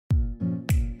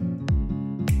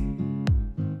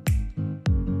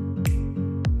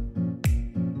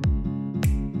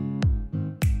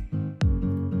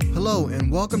Hello,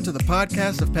 and welcome to the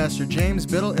podcast of Pastor James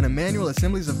Biddle and Emmanuel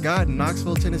Assemblies of God in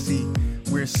Knoxville, Tennessee.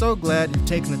 We're so glad you've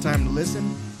taken the time to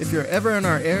listen. If you're ever in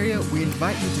our area, we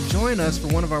invite you to join us for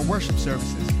one of our worship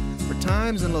services. For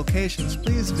times and locations,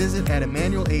 please visit at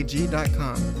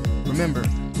emmanuelag.com. Remember,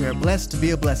 we are blessed to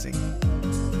be a blessing.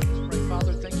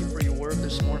 Father, thank you for your word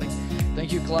this morning.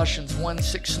 Thank you, Colossians 1,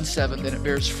 6, and 7, that it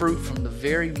bears fruit from the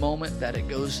very moment that it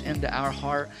goes into our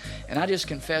heart. And I just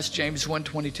confess, James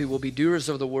 1:22, will be doers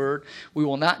of the word. We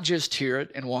will not just hear it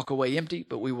and walk away empty,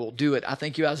 but we will do it. I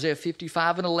thank you, Isaiah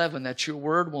 55 and 11, that your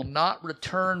word will not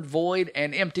return void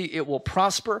and empty. It will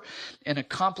prosper and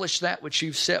accomplish that which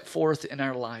you've set forth in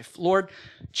our life. Lord,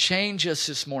 change us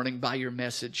this morning by your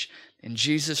message. In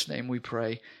Jesus' name we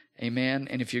pray. Amen.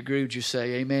 And if you agree, would you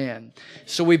say amen?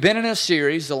 So we've been in a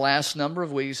series the last number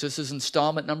of weeks. This is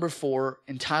installment number 4,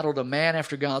 entitled A Man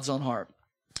After God's Own Heart.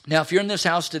 Now, if you're in this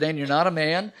house today and you're not a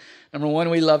man, number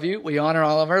one, we love you. We honor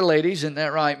all of our ladies. Isn't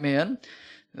that right, men?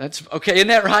 That's okay. Isn't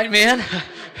that right, men?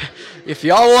 If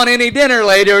y'all want any dinner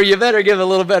later, you better give a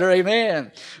little better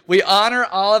amen. We honor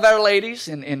all of our ladies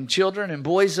and children and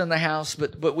boys in the house,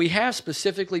 but we have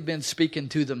specifically been speaking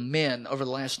to the men over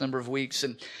the last number of weeks.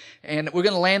 And we're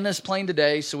going to land this plane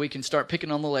today so we can start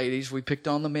picking on the ladies. We picked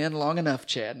on the men long enough,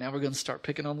 Chad. Now we're going to start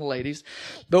picking on the ladies.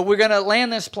 But we're going to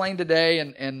land this plane today,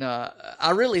 and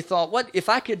I really thought, what if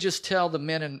I could just tell the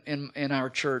men in our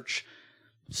church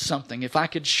something? If I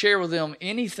could share with them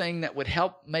anything that would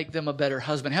help make them a better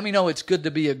husband. How many know it's good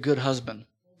to be a good husband?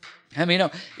 How many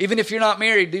know, even if you're not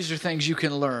married, these are things you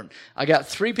can learn. I got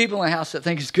 3 people in the house that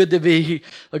think it's good to be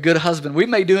a good husband. We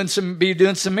may be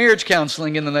doing some marriage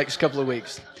counseling in the next couple of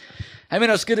weeks. I mean,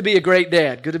 it's good to be a great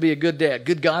dad, good to be a good dad,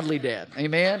 good godly dad.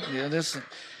 Amen.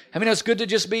 I mean, it's good to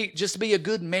just be a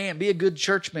good man, be a good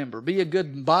church member, be a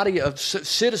good body of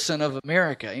citizen of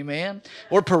America. Amen.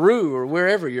 Or Peru or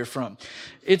wherever you're from.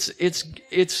 It's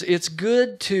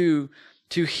good to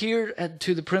hear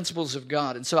to the principles of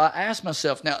God. And so I asked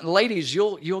myself, now, ladies,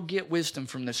 you'll get wisdom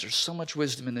from this. There's so much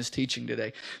wisdom in this teaching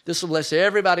today. This will bless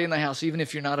everybody in the house, even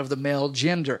if you're not of the male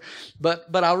gender. But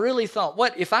I really thought,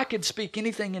 what if I could speak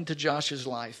anything into Josh's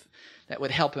life that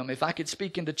would help him? If I could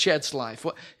speak into Chet's life,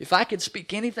 if I could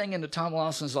speak anything into Tom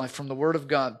Lawson's life from the Word of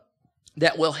God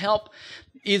that will help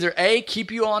either A,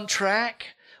 keep you on track,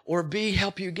 or B,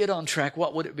 help you get on track,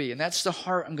 what would it be? And that's the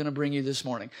heart I'm going to bring you this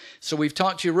morning. So we've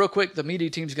talked to you real quick. The media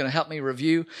team's going to help me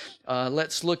review.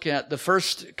 Let's look at the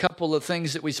first couple of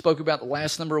things that we spoke about the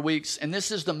last number of weeks. And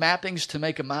this is the mappings to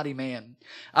make a mighty man.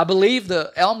 I believe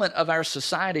the element of our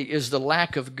society is the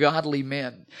lack of godly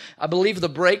men. I believe the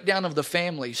breakdown of the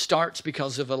family starts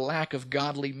because of a lack of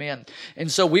godly men.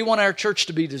 And so we want our church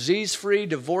to be disease-free,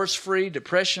 divorce-free,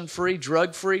 depression-free,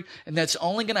 drug-free. And that's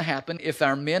only going to happen if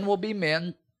our men will be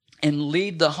men and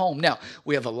lead the home. Now,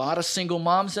 we have a lot of single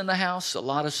moms in the house, a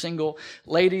lot of single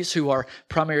ladies who are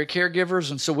primary caregivers,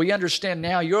 and so we understand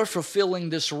now you're fulfilling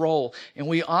this role, and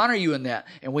we honor you in that,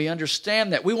 and we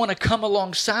understand that. We want to come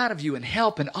alongside of you and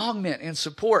help and augment and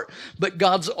support, but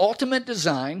God's ultimate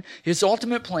design, His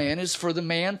ultimate plan is for the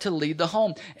man to lead the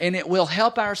home, and it will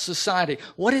help our society.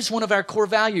 What is one of our core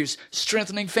values?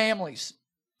 Strengthening families.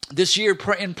 This year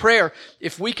in prayer,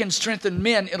 if we can strengthen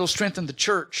men, it'll strengthen the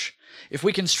church. If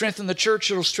we can strengthen the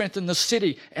church, it'll strengthen the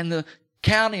city and the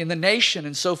county and the nation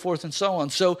and so forth and so on.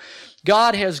 So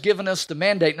God has given us the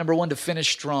mandate, number 1, to finish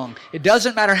strong. It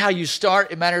doesn't matter how you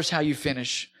start, it matters how you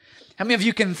finish. How many of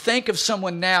you can think of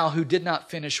someone now who did not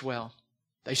finish well?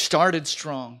 They started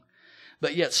strong,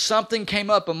 but yet something came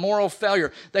up, a moral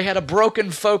failure. They had a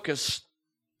broken focus,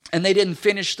 and they didn't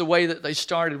finish the way that they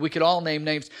started. We could all name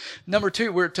names. Number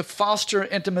 2, we're to foster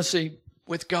intimacy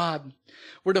with God.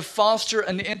 We're to foster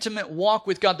an intimate walk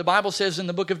with God. The Bible says in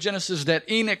the book of Genesis that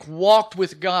Enoch walked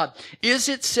with God. Is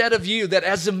it said of you that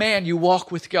as a man you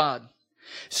walk with God?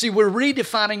 See, we're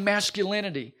redefining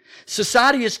masculinity.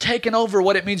 Society has taken over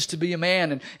what it means to be a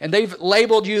man, and they've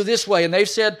labeled you this way, and they've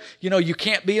said, you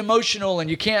can't be emotional, and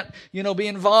you can't, be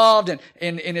involved, and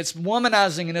it's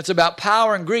womanizing, and it's about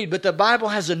power and greed. But the Bible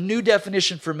has a new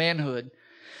definition for manhood.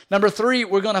 Number 3,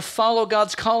 we're going to follow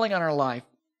God's calling on our life.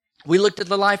 We looked at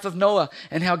the life of Noah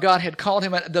and how God had called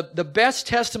him. The best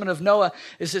testament of Noah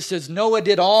is it says Noah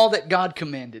did all that God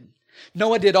commanded.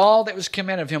 Noah did all that was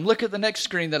commanded of him. Look at the next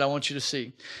screen that I want you to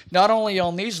see. Not only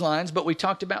on these lines, but we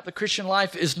talked about the Christian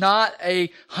life is not a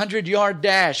 100-yard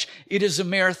dash. It is a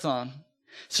marathon.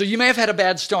 So you may have had a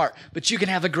bad start, but you can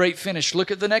have a great finish. Look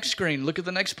at the next screen. Look at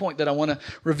the next point that I want to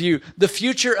review. The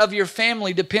future of your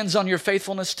family depends on your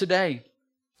faithfulness today.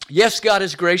 Yes, God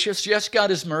is gracious. Yes,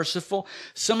 God is merciful.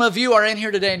 Some of you are in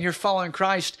here today and you're following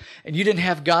Christ and you didn't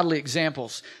have godly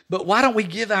examples. But why don't we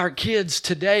give our kids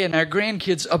today and our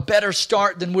grandkids a better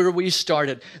start than where we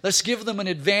started? Let's give them an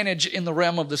advantage in the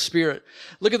realm of the Spirit.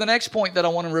 Look at the next point that I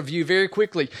want to review very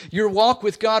quickly. Your walk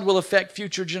with God will affect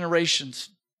future generations.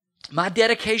 My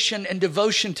dedication and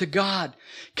devotion to God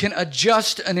can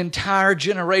adjust an entire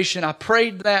generation. I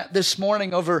prayed that this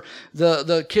morning over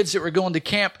the kids that were going to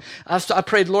camp. I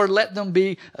prayed, Lord, let them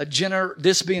be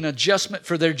this be an adjustment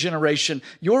for their generation.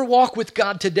 Your walk with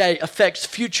God today affects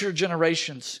future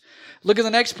generations. Look at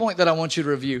the next point that I want you to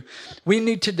review. We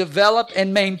need to develop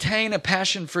and maintain a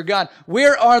passion for God.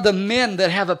 Where are the men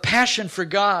that have a passion for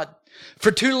God?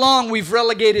 For too long, we've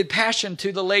relegated passion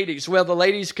to the ladies. Well, the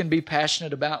ladies can be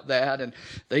passionate about that, and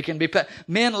they can be...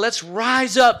 Men, let's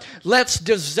rise up. Let's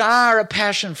desire a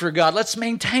passion for God. Let's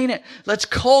maintain it. Let's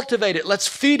cultivate it. Let's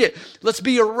feed it. Let's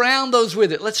be around those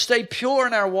with it. Let's stay pure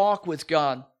in our walk with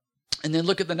God. And then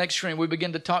look at the next screen. We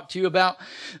begin to talk to you about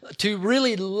to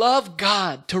really love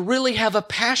God, to really have a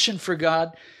passion for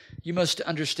God. You must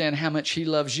understand how much He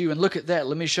loves you. And look at that.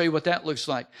 Let me show you what that looks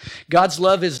like. God's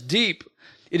love is deep.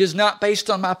 It is not based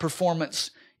on my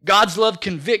performance. God's love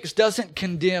convicts, doesn't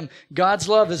condemn. God's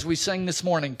love, as we sang this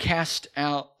morning, casts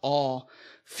out all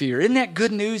fear. Isn't that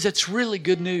good news? That's really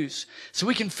good news. So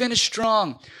we can finish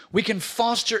strong. We can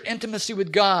foster intimacy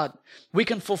with God. We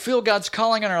can fulfill God's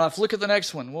calling in our life. Look at the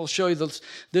next one. We'll show you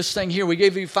this thing here. We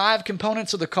gave you 5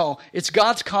 components of the call. It's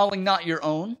God's calling, not your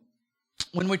own.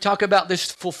 When we talk about this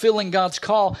fulfilling God's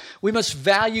call, we must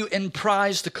value and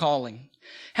prize the calling.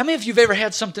 How many of you have ever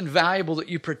had something valuable that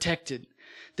you protected,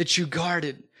 that you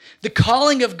guarded? The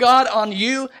calling of God on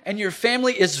you and your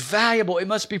family is valuable. It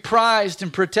must be prized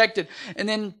and protected. And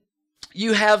then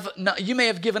you may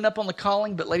have given up on the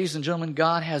calling, but ladies and gentlemen,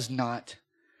 God has not.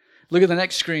 Look at the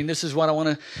next screen. This is what I want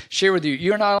to share with you.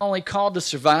 You're not only called to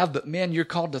survive, but men, you're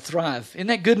called to thrive. Isn't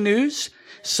that good news?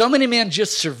 So many men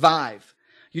just survive.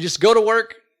 You just go to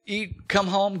work, eat, come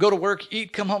home, go to work,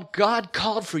 eat, come home. God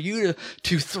called for you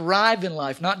to thrive in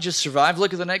life, not just survive.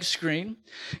 Look at the next screen.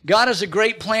 God has a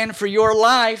great plan for your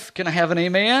life. Can I have an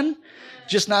amen?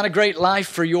 Just not a great life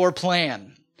for your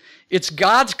plan. It's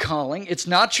God's calling. It's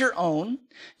not your own.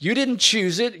 You didn't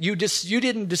choose it. You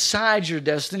didn't decide your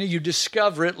destiny. You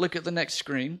discover it. Look at the next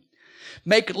screen.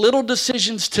 Make little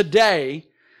decisions today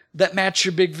that match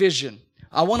your big vision.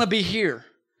 I want to be here.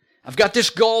 I've got this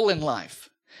goal in life.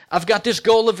 I've got this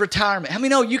goal of retirement. How many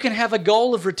know you can have a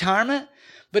goal of retirement,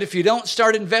 but if you don't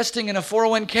start investing in a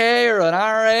 401k or an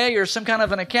IRA or some kind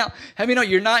of an account, how many know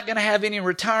you're not going to have any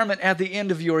retirement at the end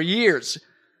of your years?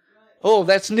 Oh,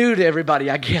 that's new to everybody,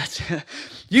 I guess.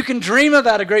 You can dream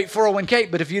about a great 401k,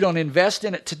 but if you don't invest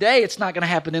in it today, it's not going to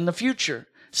happen in the future.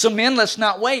 So men, let's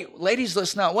not wait. Ladies,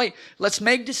 let's not wait. Let's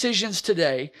make decisions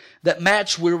today that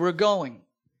match where we're going.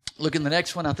 Look in the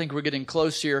next one. I think we're getting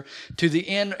close here to the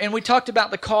end. And we talked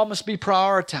about the call must be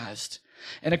prioritized.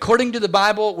 And according to the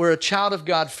Bible, we're a child of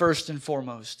God first and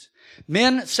foremost.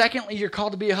 Men, secondly, you're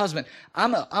called to be a husband.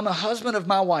 I'm a husband of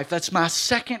my wife. That's my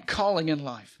second calling in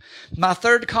life. My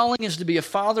third calling is to be a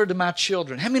father to my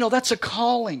children. How many know that's a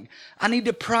calling? I need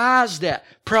to prize that,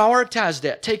 prioritize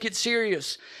that, take it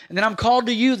serious. And then I'm called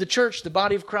to you, the church, the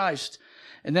body of Christ.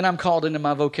 And then I'm called into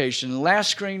my vocation.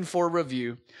 Last screen for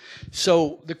review.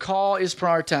 So the call is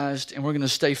prioritized, and we're going to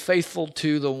stay faithful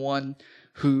to the one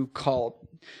who called.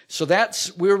 So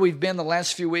that's where we've been the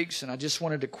last few weeks, and I just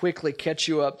wanted to quickly catch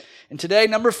you up. And today,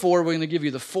 number 4, we're going to give you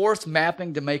the 4th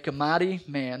mapping to make a mighty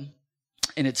man,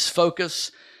 and it's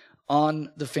focus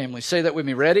on the family. Say that with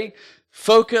me. Ready?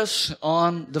 Focus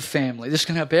on the family. This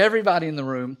can help everybody in the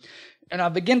room. And I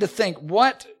begin to think,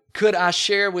 what could I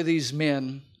share with these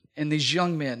men and these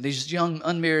young men, these young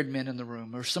unmarried men in the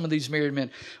room, or some of these married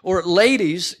men, or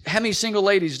ladies? How many single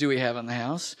ladies do we have in the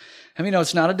house? How many know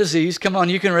it's not a disease? Come on,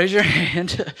 you can raise your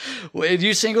hand.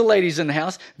 You single ladies in the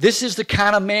house, this is the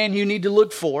kind of man you need to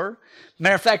look for.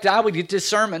 Matter of fact, I would get this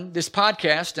sermon, this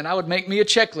podcast, and I would make me a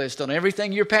checklist on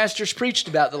everything your pastor's preached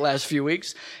about the last few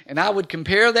weeks, and I would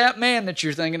compare that man that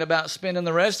you're thinking about spending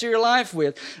the rest of your life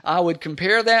with, I would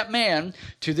compare that man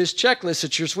to this checklist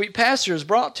that your sweet pastor has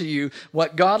brought to you,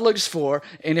 what God looks for,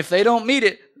 and if they don't meet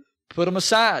it, put them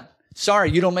aside.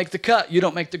 Sorry, you don't make the cut. You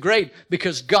don't make the grade,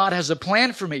 because God has a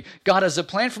plan for me. God has a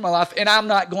plan for my life, and I'm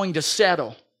not going to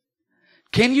settle.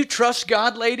 Can you trust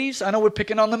God, ladies? I know we're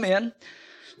picking on the men,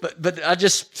 but I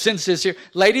just sense this here.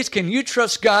 Ladies, can you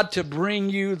trust God to bring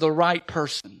you the right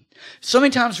person? So many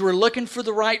times we're looking for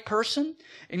the right person,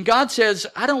 and God says,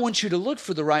 I don't want you to look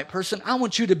for the right person. I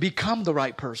want you to become the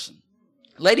right person.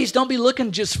 Ladies, don't be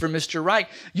looking just for Mr. Right.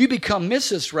 You become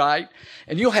Mrs. Right,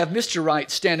 and you'll have Mr. Right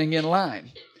standing in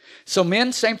line. So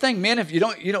men, same thing. Men, if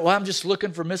well, I'm just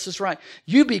looking for Mrs. Right.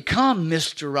 You become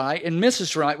Mr. Right, and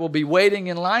Mrs. Right will be waiting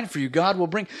in line for you.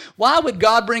 Why would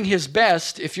God bring His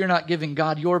best if you're not giving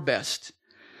God your best?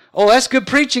 Oh, that's good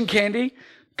preaching, Candy.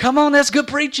 Come on, that's good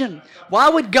preaching. Why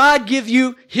would God give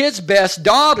you His best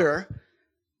daughter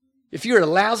if you're a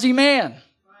lousy man?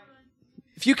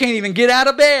 If you can't even get out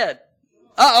of bed?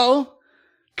 Uh-oh.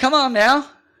 Come on now.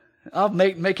 I'm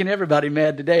making everybody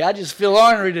mad today. I just feel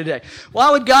ornery today.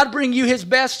 Why would God bring you His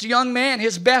best young man,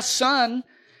 His best son?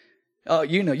 Oh,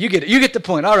 you get it. You get the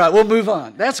point. All right, we'll move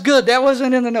on. That's good. That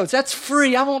wasn't in the notes. That's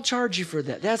free. I won't charge you for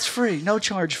that. That's free. No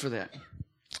charge for that.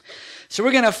 So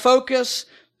we're going to focus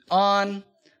on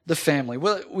the family.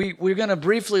 Well, we're going to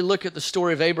briefly look at the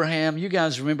story of Abraham. You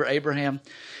guys remember Abraham.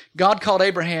 God called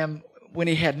Abraham when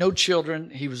he had no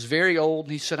children. He was very old.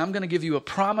 And He said, I'm going to give you a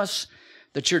promise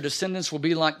that your descendants will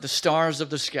be like the stars of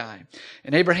the sky.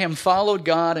 And Abraham followed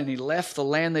God, and he left the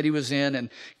land that he was in, and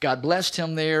God blessed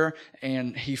him there,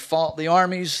 and he fought the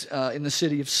armies in the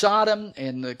city of Sodom,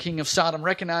 and the king of Sodom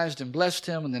recognized and blessed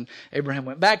him, and then Abraham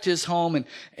went back to his home,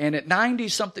 and at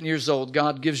 90-something years old,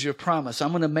 God gives you a promise.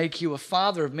 I'm going to make you a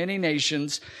father of many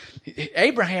nations.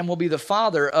 Abraham will be the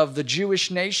father of the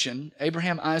Jewish nation,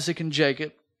 Abraham, Isaac, and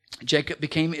Jacob. Jacob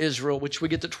became Israel, which we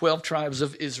get the 12 tribes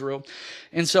of Israel.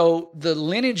 And so the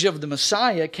lineage of the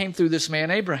Messiah came through this man,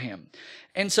 Abraham.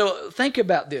 And so think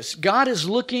about this. God is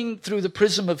looking through the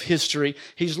prism of history.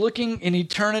 He's looking in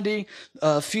eternity,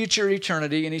 future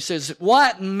eternity, and He says,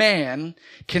 what man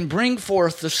can bring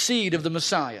forth the seed of the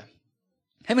Messiah?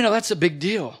 How many know that's a big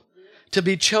deal? To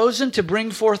be chosen to bring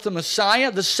forth the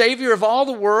Messiah, the Savior of all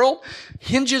the world,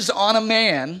 hinges on a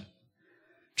man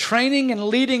training and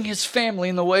leading his family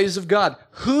in the ways of God.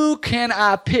 Who can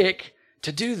I pick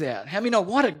to do that? How many know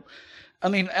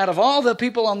out of all the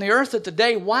people on the earth at the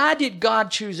day, why did God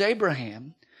choose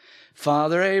Abraham?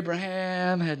 Father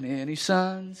Abraham had many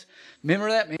sons. Remember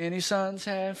that? Many sons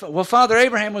had. Well, Father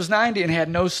Abraham was 90 and had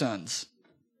no sons.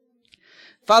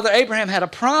 Father Abraham had a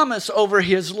promise over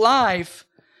his life,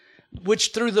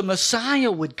 which through the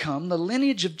Messiah would come. The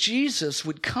lineage of Jesus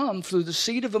would come through the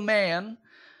seed of a man.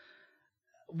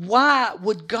 Why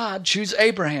would God choose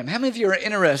Abraham? How many of you are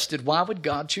interested? Why would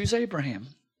God choose Abraham?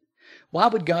 Why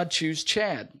would God choose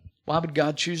Chad? Why would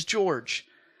God choose George?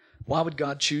 Why would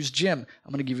God choose Jim?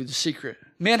 I'm going to give you the secret.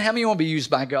 Men, how many want to be used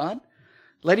by God?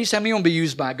 Ladies, how many want to be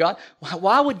used by God?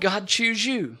 Why would God choose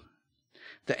you?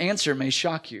 The answer may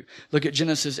shock you. Look at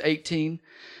Genesis 18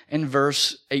 and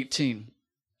verse 18.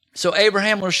 So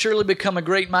Abraham will surely become a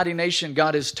great mighty nation.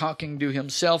 God is talking to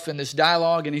Himself in this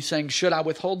dialogue, and He's saying, should I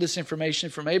withhold this information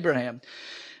from Abraham?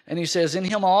 And He says, in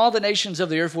him all the nations of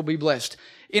the earth will be blessed.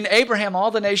 In Abraham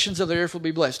all the nations of the earth will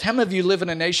be blessed. How many of you live in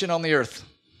a nation on the earth?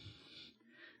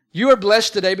 You are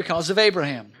blessed today because of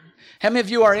Abraham. How many of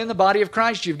you are in the body of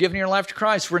Christ? You've given your life to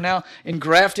Christ. We're now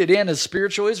engrafted in as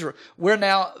spiritual Israel.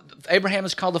 Abraham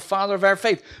is called the father of our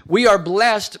faith. We are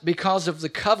blessed because of the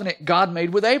covenant God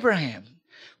made with Abraham.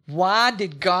 Why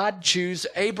did God choose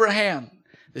Abraham?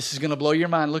 This is going to blow your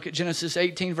mind. Look at Genesis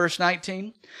 18, verse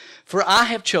 19. For I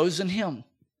have chosen him.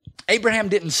 Abraham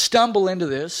didn't stumble into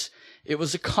this. It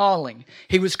was a calling.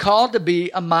 He was called to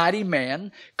be a mighty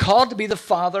man, called to be the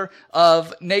father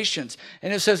of nations.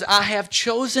 And it says, I have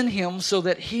chosen him so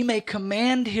that he may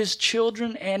command his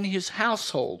children and his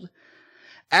household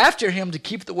after him to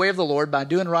keep the way of the Lord by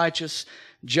doing righteous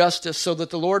justice, so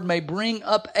that the Lord may bring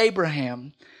up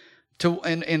Abraham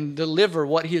and deliver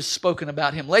what He has spoken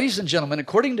about him. Ladies and gentlemen,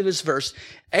 according to this verse,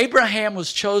 Abraham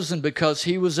was chosen because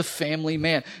he was a family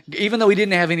man. Even though he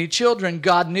didn't have any children,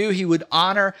 God knew He would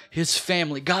honor his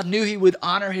family. God knew He would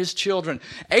honor his children.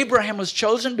 Abraham was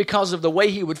chosen because of the way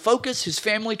he would focus his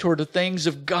family toward the things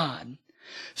of God.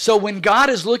 So when God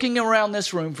is looking around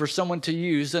this room for someone to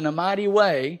use in a mighty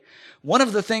way, one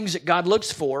of the things that God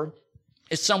looks for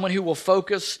is someone who will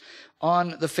focus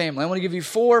on the family. I want to give you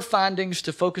 4 findings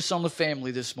to focus on the family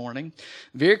this morning.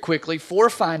 Very quickly, 4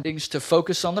 findings to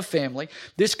focus on the family.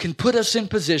 This can put us in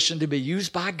position to be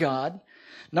used by God.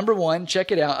 Number 1,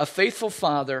 check it out. A faithful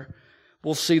father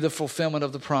will see the fulfillment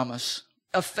of the promise.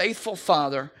 A faithful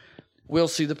father will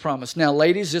see the promise. Now,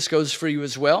 ladies, this goes for you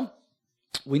as well.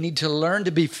 We need to learn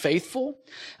to be faithful.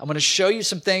 I'm going to show you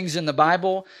some things in the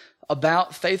Bible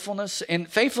about faithfulness. And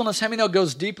faithfulness, how many know,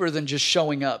 goes deeper than just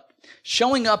showing up?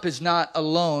 Showing up is not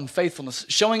alone faithfulness.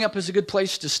 Showing up is a good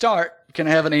place to start. Can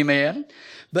I have an amen?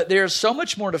 But there's so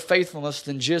much more to faithfulness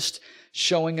than just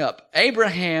showing up.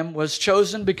 Abraham was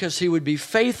chosen because he would be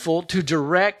faithful to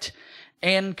direct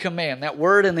and command. That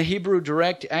word in the Hebrew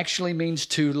direct actually means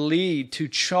to lead, to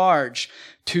charge,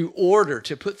 to order,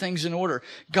 to put things in order.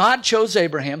 God chose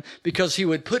Abraham because he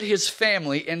would put his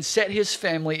family and set his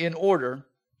family in order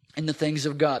in the things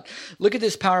of God. Look at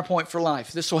this PowerPoint for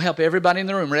life. This will help everybody in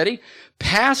the room. Ready?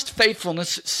 Past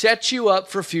faithfulness sets you up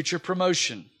for future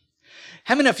promotion.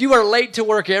 How many, if you are late to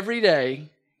work every day,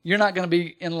 you're not going to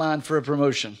be in line for a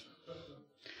promotion?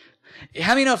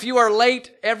 How many know if you are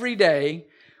late every day,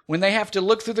 when they have to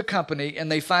look through the company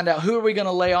and they find out who are we going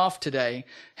to lay off today,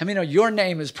 how many know your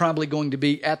name is probably going to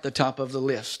be at the top of the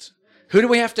list? Who do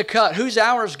we have to cut? Whose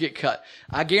hours get cut?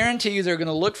 I guarantee you they're going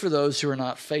to look for those who are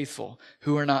not faithful,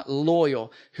 who are not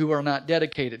loyal, who are not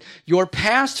dedicated. Your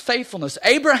past faithfulness,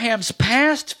 Abraham's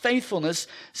past faithfulness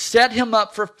set him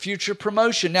up for future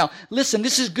promotion. Now, listen,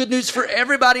 this is good news for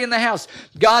everybody in the house.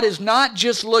 God is not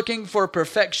just looking for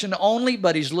perfection only,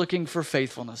 but He's looking for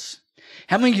faithfulness.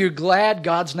 How many of you are glad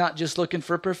God's not just looking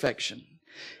for perfection?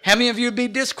 How many of you would be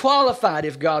disqualified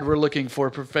if God were looking for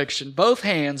perfection? Both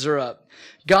hands are up.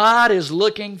 God is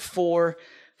looking for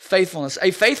faithfulness.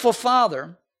 A faithful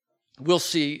father will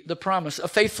see the promise. A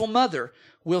faithful mother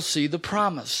will see the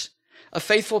promise. A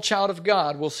faithful child of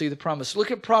God will see the promise.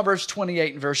 Look at Proverbs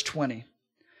 28 and verse 20.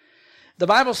 The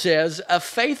Bible says, a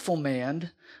faithful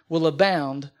man will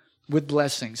abound with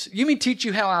blessings. You mean teach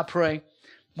you how I pray?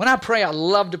 When I pray, I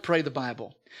love to pray the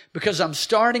Bible because I'm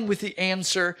starting with the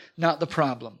answer, not the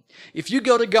problem. If you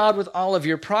go to God with all of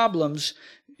your problems,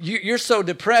 you're so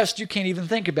depressed you can't even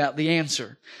think about the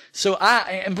answer. So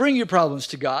and bring your problems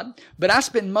to God, but I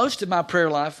spend most of my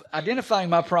prayer life identifying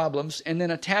my problems and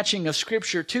then attaching a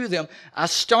scripture to them. I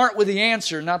start with the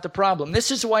answer, not the problem.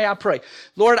 This is the way I pray.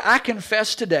 Lord, I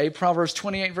confess today, Proverbs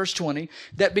 28 verse 20,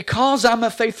 that because I'm a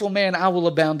faithful man, I will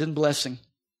abound in blessing.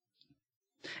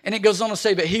 And it goes on to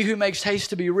say, but he who makes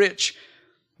haste to be rich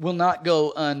will not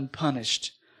go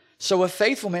unpunished. So a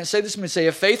faithful man, say this to me, say,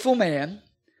 a faithful man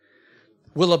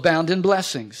will abound in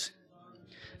blessings.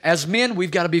 As men,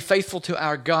 we've got to be faithful to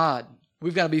our God.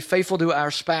 We've got to be faithful to our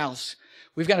spouse.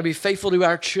 We've got to be faithful to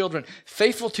our children,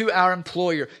 faithful to our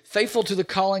employer, faithful to the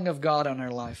calling of God on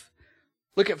our life.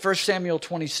 Look at 1 Samuel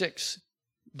 26.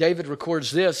 David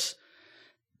records this.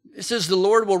 It says, the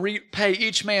Lord will repay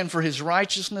each man for his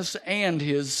righteousness and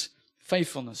his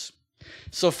faithfulness.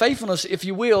 So faithfulness, if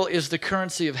you will, is the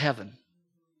currency of heaven.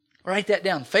 Write that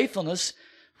down. Faithfulness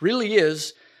really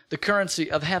is the currency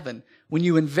of heaven. When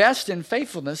you invest in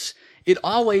faithfulness, it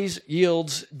always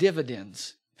yields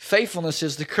dividends. Faithfulness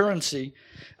is the currency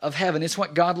of heaven. It's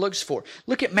what God looks for.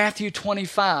 Look at Matthew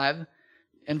 25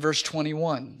 and verse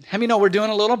 21. How many know we're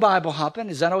doing a little Bible hopping?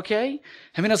 Is that okay?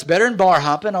 How many know it's better than bar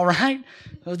hopping, all right?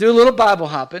 We'll do a little Bible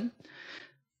hopping.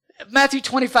 Matthew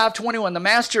 25:21, the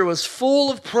master was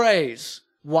full of praise.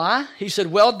 Why? He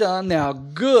said, well done, thou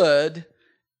good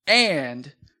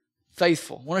and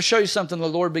faithful. I want to show you something the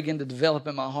Lord began to develop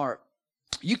in my heart.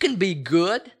 You can be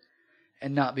good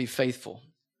and not be faithful.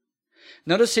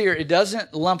 Notice here, it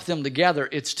doesn't lump them together.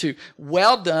 It's to,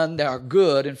 well done, thou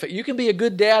good. And you can be a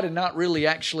good dad and not really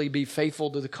actually be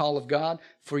faithful to the call of God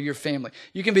for your family.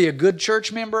 You can be a good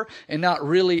church member and not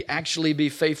really actually be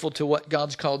faithful to what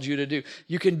God's called you to do.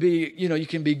 You can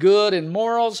be good in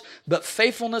morals, but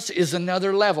faithfulness is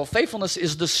another level. Faithfulness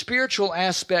is the spiritual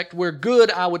aspect where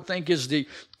good, I would think, is the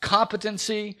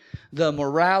competency, the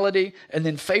morality, and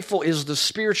then faithful is the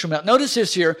spiritual amount. Notice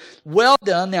this here. Well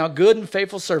done, thou good and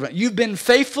faithful servant. You've been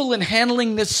faithful in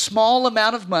handling this small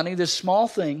amount of money, this small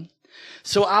thing.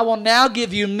 So I will now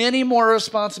give you many more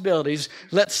responsibilities.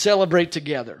 Let's celebrate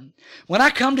together. When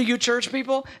I come to you, church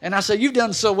people, and I say, you've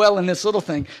done so well in this little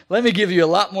thing, let me give you a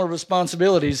lot more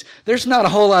responsibilities. There's not a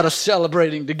whole lot of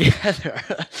celebrating together.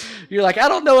 You're like, I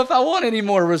don't know if I want any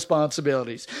more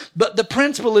responsibilities. But the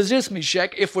principle is this,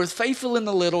 Meshach, if we're faithful in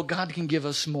the little, God can give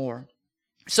us more.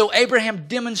 So Abraham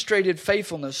demonstrated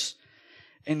faithfulness,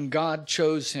 and God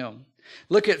chose him.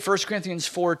 Look at 1 Corinthians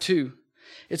 4:2.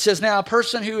 It says, now a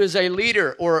person who is a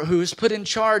leader or who is put in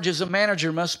charge as a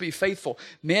manager must be faithful.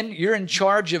 Men, you're in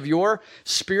charge of your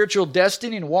spiritual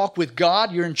destiny and walk with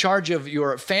God. You're in charge of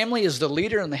your family as the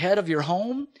leader and the head of your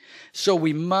home. So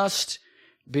we must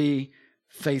be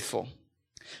faithful.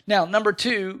 Now, number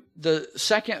 2, the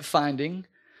second finding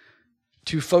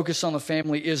to focus on the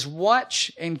family is watch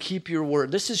and keep your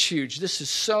word. This is huge. This is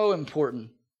so important.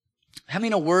 How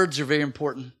many know words are very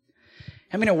important?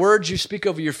 How many words you speak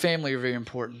over your family are very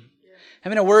important? I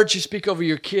mean, the words you speak over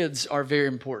your kids are very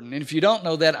important. And if you don't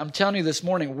know that, I'm telling you this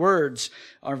morning, words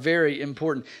are very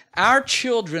important. Our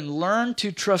children learn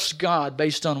to trust God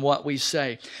based on what we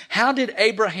say. How did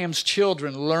Abraham's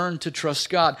children learn to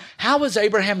trust God? How was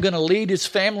Abraham going to lead his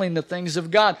family in the things of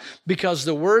God? Because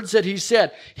the words that he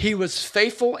said, he was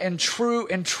faithful and true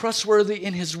and trustworthy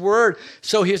in his word.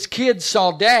 So his kids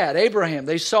saw Dad, Abraham,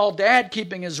 they saw Dad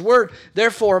keeping his word.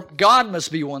 Therefore, God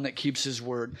must be one that keeps his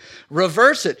word.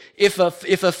 Reverse it. If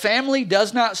a family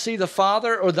does not see the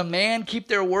father or the man keep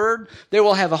their word, they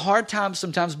will have a hard time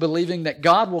sometimes believing that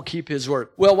God will keep his word.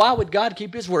 Well, why would God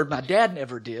keep his word? My dad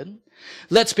never did.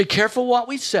 Let's be careful what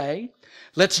we say.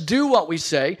 Let's do what we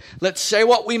say. Let's say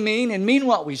what we mean and mean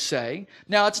what we say.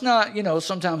 Now, it's not,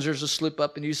 sometimes there's a slip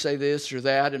up and you say this or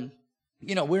that, and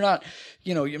we're not,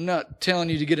 I'm not telling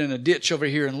you to get in a ditch over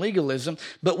here in legalism,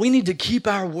 but we need to keep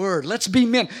our word. Let's be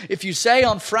men. If you say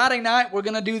on Friday night, we're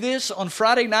going to do this, on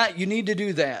Friday night, you need to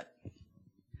do that.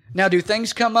 Now, do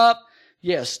things come up?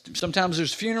 Yes. Sometimes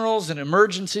there's funerals and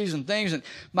emergencies and things, and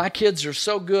my kids are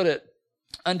so good at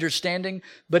understanding.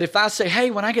 But if I say, hey,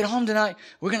 when I get home tonight,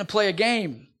 we're going to play a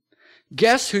game.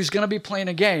 Guess who's going to be playing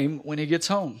a game when he gets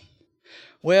home?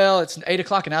 Well, it's 8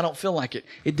 o'clock and I don't feel like it.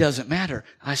 It doesn't matter.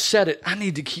 I said it. I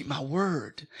need to keep my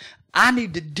word. I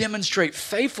need to demonstrate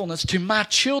faithfulness to my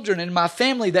children and my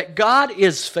family that God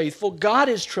is faithful, God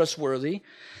is trustworthy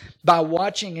by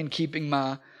watching and keeping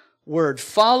my word.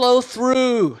 Follow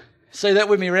through. Say that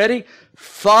with me. Ready?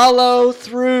 Follow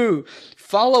through.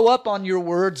 Follow up on your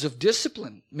words of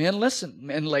discipline. Men, listen.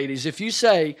 And ladies, if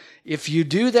you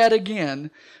do that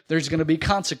again, there's going to be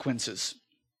consequences.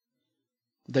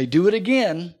 They do it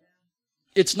again.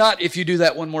 It's not if you do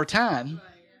that one more time.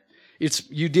 It's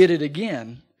you did it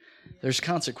again. There's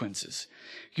consequences.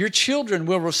 Your children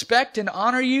will respect and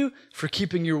honor you for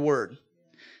keeping your word.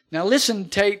 Now listen,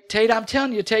 Tate, I'm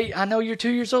telling you, Tate, I know you're 2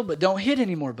 years old, but don't hit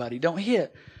anymore, buddy. Don't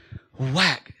hit.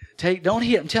 Whack. Tate, don't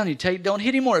hit. I'm telling you, Tate, don't hit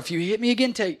anymore. If you hit me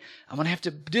again, Tate, I'm going to have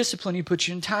to discipline you, put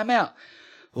you in timeout.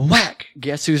 Whack.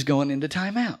 Guess who's going into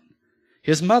timeout?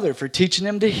 His mother for teaching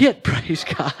him to hit. Praise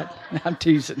God. I'm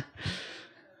teasing.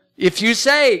 If you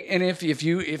say, and if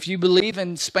you believe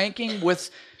in spanking with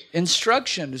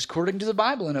instruction, according to the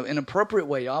Bible, in an appropriate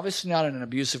way, obviously not in an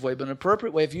abusive way, but an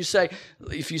appropriate way. If you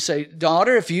say,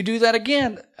 daughter, if you do that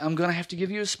again, I'm going to have to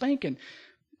give you a spanking.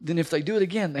 Then if they do it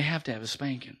again, they have to have a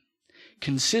spanking.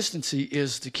 Consistency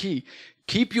is the key.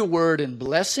 Keep your word in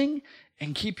blessing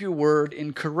and keep your word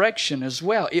in correction as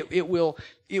well. It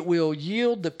will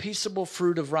yield the peaceable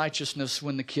fruit of righteousness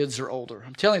when the kids are older.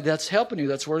 I'm telling you, that's helping you.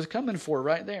 That's worth coming for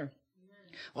right there.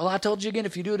 Well, I told you again,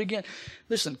 if you do it again,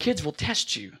 listen, kids will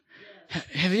test you.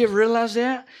 Have you ever realized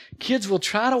that? Kids will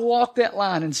try to walk that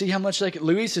line and see how much they can.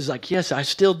 Luis is like, yes, I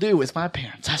still do with my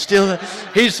parents.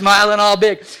 He's smiling all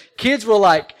big. Kids will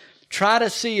try to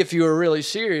see if you are really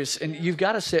serious, and you've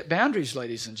got to set boundaries,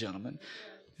 ladies and gentlemen.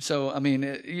 So, I mean,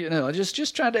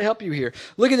 just trying to help you here.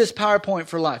 Look at this PowerPoint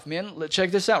for life. Men, let's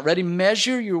check this out. Ready?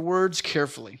 Measure your words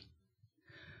carefully.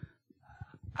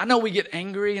 I know we get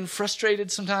angry and frustrated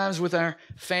sometimes with our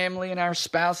family and our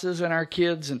spouses and our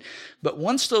kids, but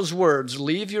once those words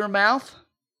leave your mouth,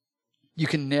 you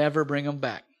can never bring them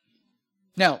back.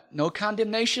 Now, no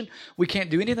condemnation. We can't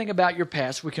do anything about your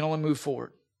past. We can only move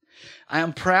forward. I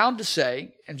am proud to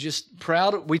say, and just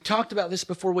proud, we talked about this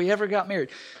before we ever got married.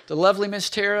 The lovely Miss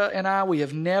Tara and I, we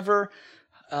have never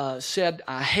said,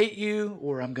 I hate you,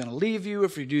 or I'm going to leave you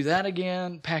if you do that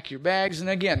again, pack your bags. And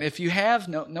again, if you have,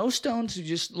 no stones, you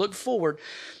just look forward.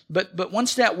 But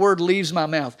once that word leaves my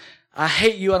mouth, I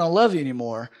hate you, I don't love you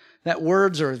anymore, that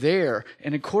words are there.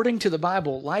 And according to the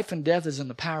Bible, life and death is in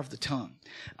the power of the tongue.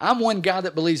 I'm one guy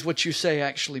that believes what you say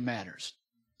actually matters.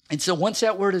 And so once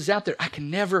that word is out there, I can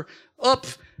never,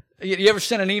 you ever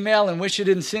send an email and wish you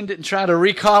didn't send it and try to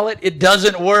recall it? It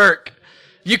doesn't work.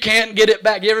 You can't get it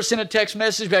back. You ever send a text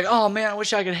message back, oh man, I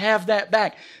wish I could have that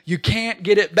back. You can't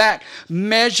get it back.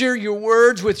 Measure your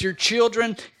words with your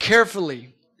children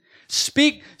carefully.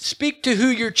 Speak to who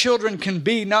your children can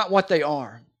be, not what they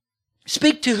are.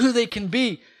 Speak to who they can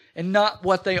be and not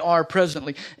what they are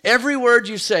presently. Every word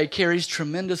you say carries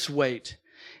tremendous weight.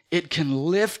 It can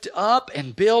lift up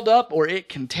and build up, or it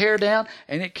can tear down,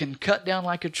 and it can cut down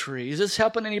like a tree. Is this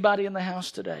helping anybody in the house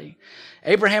today?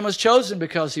 Abraham was chosen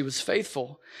because he was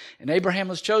faithful. And Abraham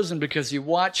was chosen because he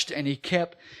watched and he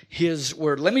kept his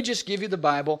word. Let me just give you the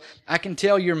Bible. I can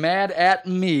tell you're mad at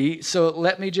me, so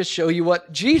let me just show you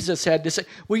what Jesus had to say.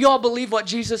 Will you all believe what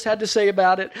Jesus had to say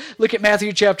about it? Look at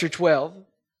Matthew chapter 12.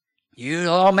 You're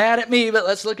all mad at me, but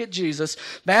let's look at Jesus.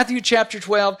 Matthew chapter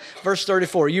 12, verse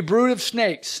 34. You brood of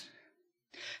snakes,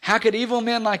 how could evil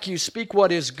men like you speak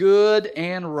what is good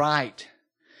and right?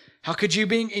 How could you,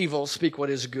 being evil, speak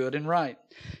what is good and right?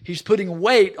 He's putting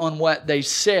weight on what they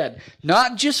said.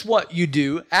 Not just what you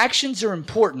do. Actions are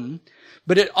important,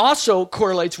 but it also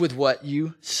correlates with what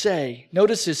you say.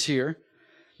 Notice this here.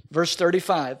 Verse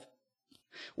 35.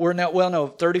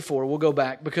 34. We'll go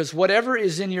back. Because whatever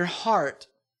is in your heart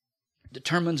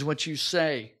determines what you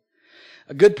say.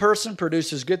 A good person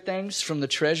produces good things from the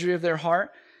treasury of their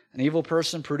heart. An evil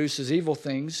person produces evil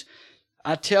things.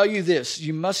 I tell you this,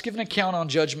 you must give an account on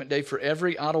Judgment Day for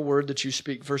every idle word that you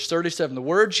speak. Verse 37, the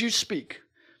words you speak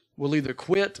will either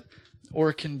quit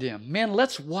or condemn. Man,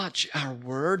 let's watch our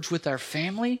words with our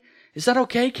family. Is that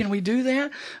okay? Can we do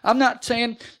that? I'm not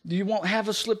saying you won't have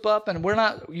a slip up, and we're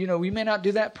not, we may not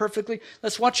do that perfectly.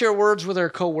 Let's watch our words with our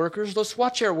coworkers. Let's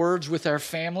watch our words with our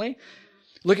family.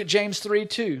 Look at James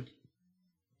 3:2.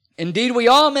 Indeed, we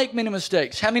all make many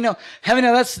mistakes. How many know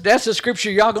that's the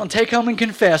scripture y'all going to take home and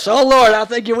confess? Oh, Lord, I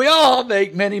think we all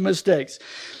make many mistakes.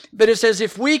 But it says,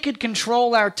 if we could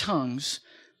control our tongues,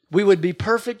 we would be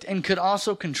perfect and could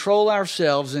also control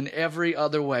ourselves in every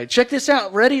other way. Check this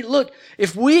out. Ready? Look,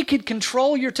 if we could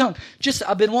control your tongue,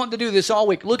 I've been wanting to do this all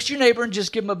week. Look at your neighbor and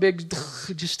just give him a big,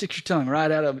 just stick your tongue right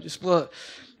out of it. Just blow it.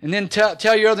 And then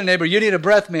tell your other neighbor, you need a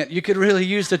breath mint. You could really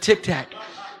use the Tic Tac.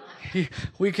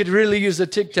 We could really use a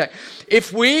Tic Tac.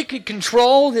 If we could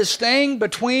control this thing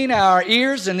between our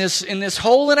ears and this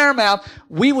hole in our mouth,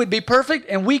 we would be perfect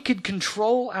and we could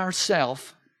control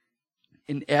ourselves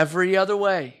in every other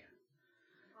way.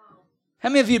 How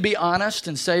many of you be honest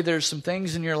and say there's some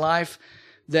things in your life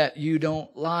that you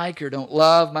don't like or don't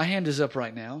love? My hand is up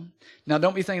right now. Now,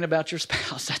 don't be thinking about your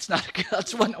spouse.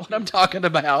 That's what I'm talking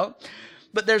about.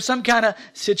 But there's some kind of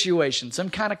situation, some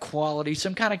kind of quality,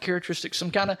 some kind of characteristic,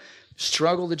 some kind of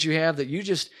struggle that you have that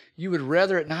you would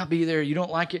rather it not be there. You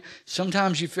don't like it.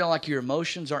 Sometimes you feel like your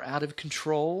emotions are out of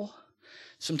control.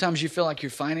 Sometimes you feel like your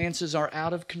finances are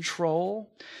out of control.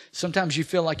 Sometimes you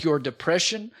feel like your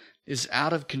depression is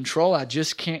out of control. I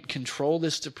just can't control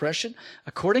this depression.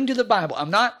 According to the Bible,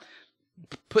 I'm not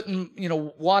putting,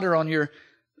 water on your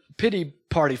pity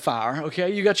party fire,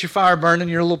 okay? You got your fire burning,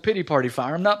 your little pity party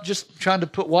fire. I'm not just trying to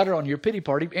put water on your pity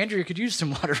party. Andrea could use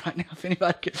some water right now if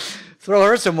anybody could throw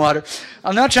her some water.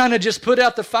 I'm not trying to just put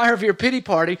out the fire of your pity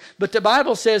party, but the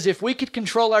Bible says if we could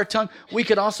control our tongue, we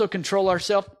could also control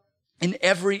ourselves in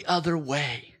every other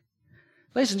way.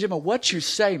 Ladies and gentlemen, what you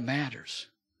say matters.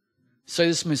 Say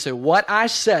this to me, say, what I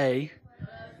say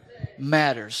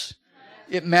matters.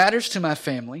 It matters to my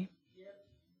family.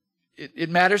 It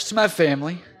matters to my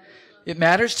family. It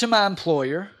matters to my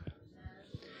employer.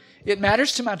 It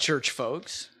matters to my church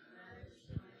folks.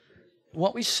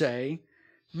 What we say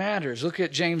matters. Look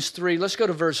at James 3. Let's go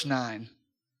to verse 9.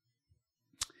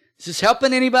 Is this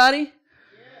helping anybody?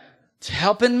 It's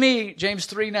helping me. James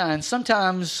 3:9.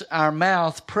 Sometimes our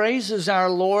mouth praises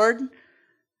our Lord,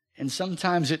 and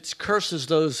sometimes it curses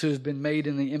those who have been made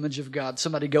in the image of God.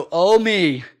 Somebody go, oh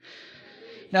me.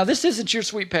 Now, this isn't your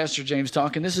sweet Pastor James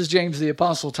talking. This is James the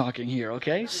Apostle talking here,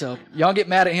 okay? So, y'all get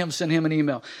mad at him, send him an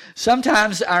email.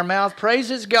 Sometimes our mouth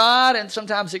praises God, and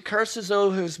sometimes it curses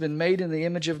those who's been made in the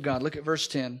image of God. Look at verse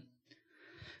 10.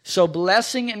 So,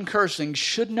 blessing and cursing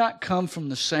should not come from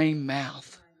the same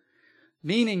mouth.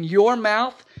 Meaning, your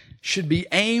mouth should be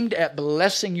aimed at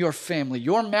blessing your family.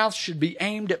 Your mouth should be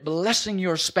aimed at blessing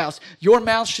your spouse. Your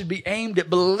mouth should be aimed at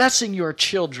blessing your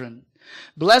children.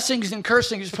 Blessings and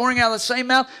cursings pouring out of the same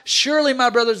mouth. Surely, my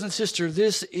brothers and sisters,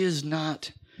 this is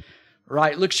not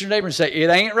right. Look at your neighbor and say, it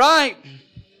ain't right.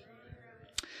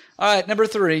 All right, number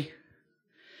 3.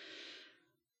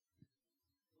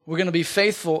 We're going to be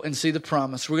faithful and see the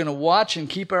promise. We're going to watch and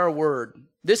keep our word.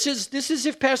 This is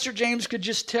if Pastor James could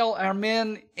just tell our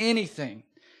men anything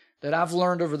that I've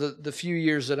learned over the few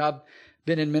years that I've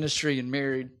been in ministry and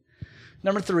married.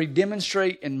 Number 3,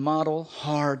 demonstrate and model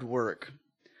hard work.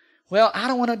 Well, I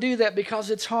don't want to do that because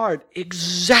it's hard.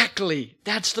 Exactly.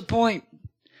 That's the point.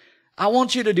 I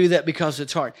want you to do that because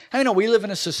it's hard. How do you know we live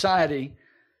in a society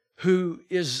who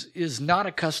is not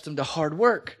accustomed to hard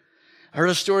work? I heard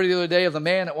a story the other day of a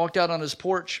man that walked out on his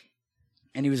porch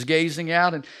and he was gazing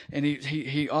out and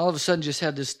he all of a sudden just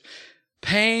had this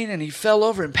pain and he fell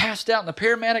over and passed out, and the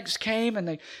paramedics came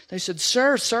and they said,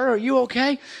 Sir, are you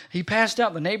okay? He passed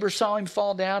out. The neighbors saw him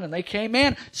fall down and they came,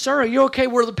 Man, sir, are you okay?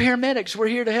 We're the paramedics. We're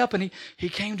here to help. And he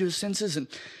came to his senses and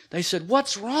they said,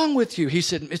 What's wrong with you? He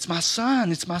said, It's my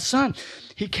son.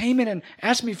 He came in and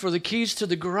asked me for the keys to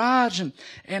the garage and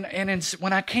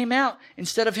when I came out,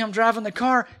 instead of him driving the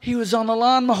car, he was on the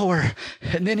lawnmower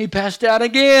and then he passed out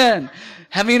again.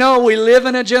 How many know we live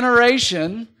in a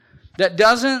generation that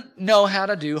doesn't know how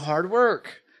to do hard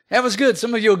work? That was good.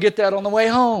 Some of you will get that on the way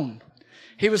home.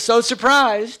 He was so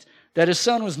surprised that his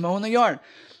son was mowing the yard.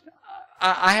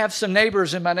 I have some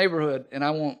neighbors in my neighborhood, and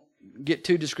I won't get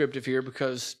too descriptive here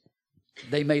because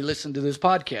they may listen to this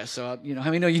podcast. So, how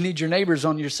many know you need your neighbors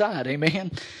on your side?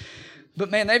 Amen. But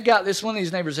man, they've got this. One of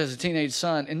these neighbors has a teenage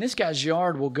son, and this guy's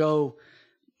yard will go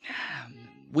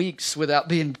weeks without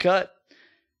being cut.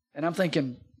 And I'm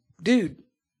thinking, dude,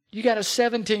 you got a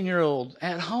 17-year-old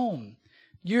at home.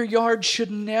 Your yard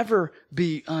should never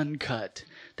be uncut.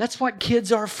 That's what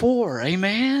kids are for.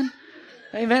 Amen.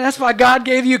 Amen. That's why God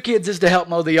gave you kids, is to help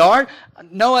mow the yard.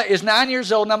 Noah is 9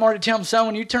 years old, and I'm already telling him, son,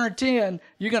 when you turn 10,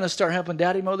 you're going to start helping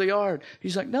Daddy mow the yard.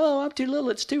 He's like, no, I'm too little.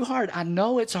 It's too hard. I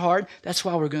know it's hard. That's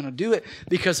why we're going to do it.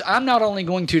 Because I'm not only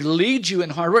going to lead you in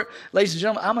hard work, ladies and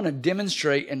gentlemen, I'm going to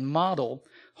demonstrate and model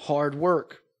hard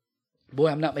work. Boy,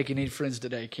 I'm not making any friends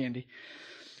today, Candy.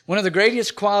 One of the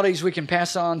greatest qualities we can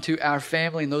pass on to our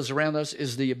family and those around us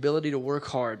is the ability to work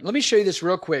hard. Let me show you this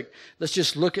real quick. Let's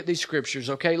just look at these scriptures,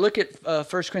 okay? Look at 1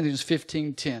 Corinthians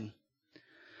 15:10.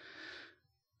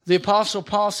 The Apostle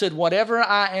Paul said, whatever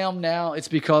I am now, it's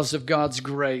because of God's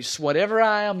grace. Whatever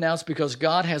I am now, it's because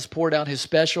God has poured out His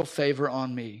special favor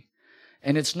on me.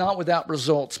 And it's not without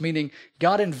results, meaning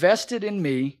God invested in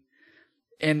me,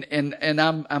 and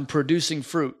I'm producing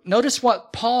fruit. Notice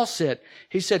what Paul said.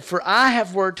 He said, for I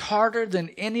have worked harder than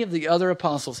any of the other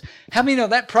apostles. How many know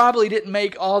that probably didn't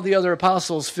make all the other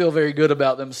apostles feel very good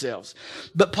about themselves?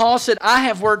 But Paul said, I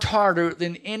have worked harder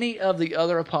than any of the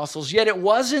other apostles. Yet it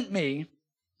wasn't me,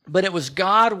 but it was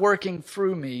God working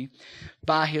through me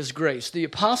by His grace. The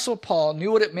Apostle Paul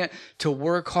knew what it meant to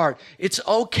work hard. It's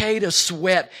okay to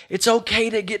sweat. It's okay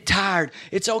to get tired.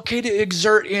 It's okay to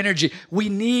exert energy. We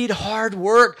need hard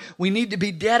work. We need to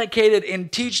be dedicated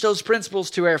and teach those principles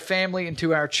to our family and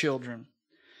to our children.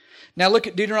 Now look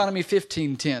at Deuteronomy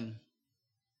 15:10.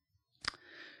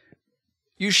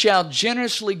 You shall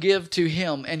generously give to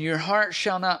Him, and your heart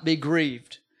shall not be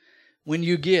grieved when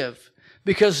you give.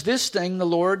 Because this thing, the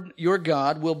Lord your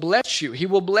God will bless you. He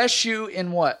will bless you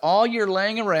in what? All your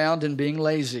laying around and being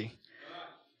lazy.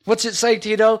 What's it say,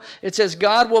 Tito? It says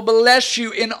God will bless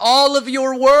you in all of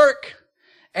your work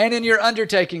and in your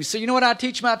undertakings. So you know what I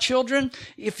teach my children?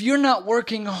 If you're not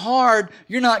working hard,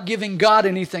 you're not giving God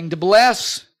anything to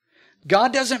bless.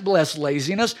 God doesn't bless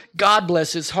laziness. God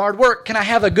blesses hard work. Can I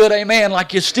have a good amen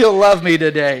like you still love me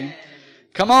today?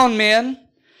 Come on, men.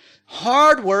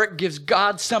 Hard work gives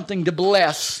God something to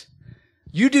bless.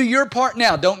 You do your part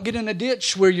now. Don't get in a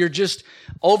ditch where you're just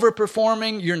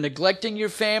overperforming, you're neglecting your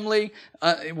family.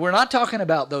 We're not talking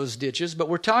about those ditches, but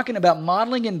we're talking about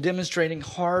modeling and demonstrating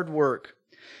hard work.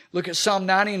 Look at Psalm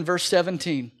 90 and verse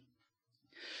 17.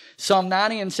 Psalm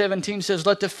 90 and 17 says,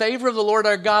 let the favor of the Lord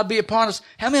our God be upon us.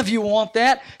 How many of you want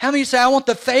that? How many say, I want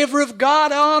the favor of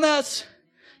God on us?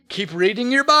 Keep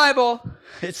reading your Bible.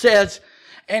 It says,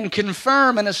 and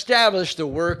confirm and establish the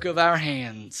work of our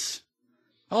hands.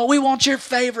 Oh, we want your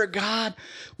favor, God.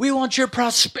 We want your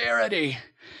prosperity.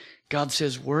 God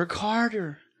says, work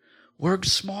harder, work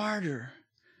smarter.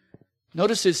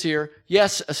 Notice this here.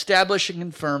 Yes, establish and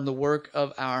confirm the work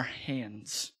of our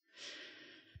hands.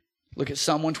 Look at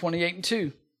Psalm 128 and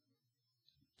 2.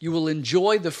 You will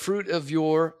enjoy the fruit of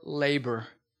your labor.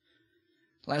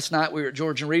 Last night we were at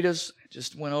George and Rita's.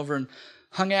 Just went over and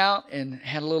hung out and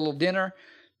had a little dinner.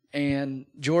 And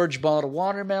George bought a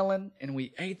watermelon, and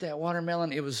we ate that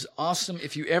watermelon. It was awesome.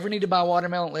 If you ever need to buy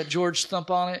watermelon, let George thump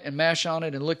on it and mash on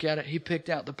it and look at it. He picked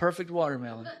out the perfect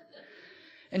watermelon.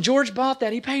 And George bought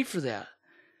that. He paid for that.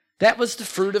 That was the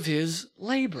fruit of his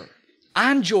labor.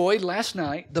 I enjoyed last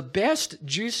night the best,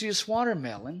 juiciest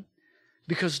watermelon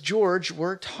because George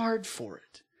worked hard for it.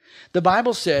 The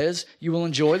Bible says you will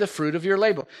enjoy the fruit of your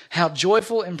labor. How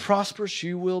joyful and prosperous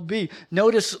you will be.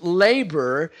 Notice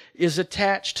labor is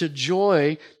attached to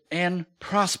joy and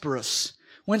prosperous.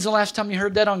 When's the last time you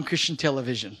heard that on Christian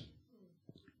television?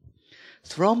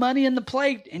 Throw money in the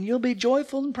plate and you'll be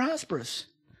joyful and prosperous.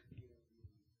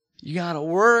 You got to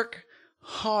work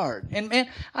hard. And man,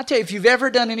 I tell you, if you've ever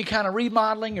done any kind of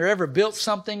remodeling or ever built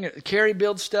something, Carrie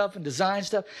builds stuff and design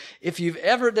stuff, if you've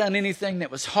ever done anything that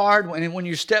was hard, when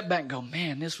you step back and go,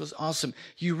 man, this was awesome,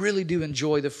 you really do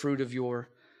enjoy the fruit of your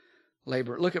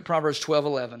labor. Look at Proverbs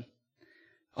 12:11.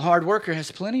 A hard worker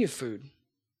has plenty of food,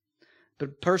 but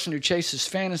a person who chases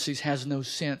fantasies has no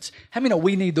sense. How many know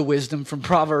we need the wisdom from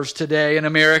Proverbs today in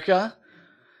America?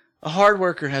 A hard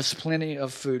worker has plenty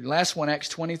of food. Last one, Acts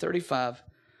 20:35.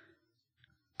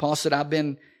 Paul said, I've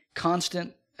been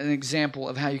an example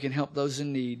of how you can help those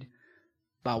in need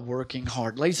by working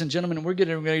hard. Ladies and gentlemen, we're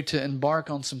getting ready to embark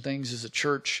on some things as a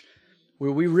church where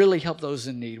we really help those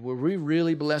in need, where we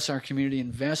really bless our community,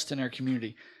 invest in our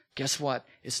community. Guess what?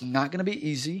 It's not going to be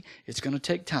easy. It's going to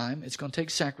take time. It's going to take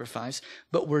sacrifice.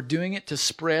 But we're doing it to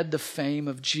spread the fame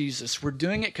of Jesus. We're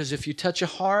doing it because if you touch a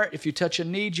heart, if you touch a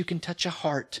need, you can touch a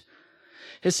heart.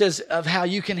 It says of how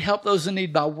you can help those in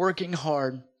need by working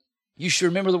hard. You should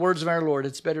remember the words of our Lord.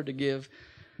 It's better to give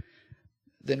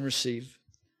than receive.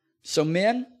 So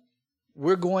men,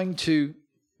 we're going to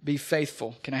be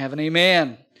faithful. Can I have an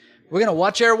amen? We're going to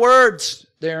watch our words.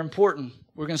 They're important.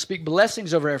 We're going to speak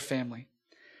blessings over our family.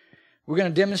 We're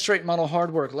going to demonstrate model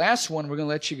hard work. Last one, we're going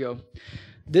to let you go.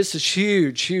 This is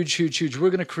huge, huge, huge, huge. We're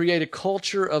going to create a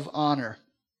culture of honor.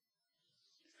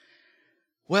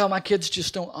 Well, my kids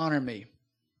just don't honor me.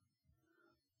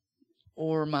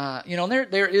 Or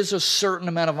there is a certain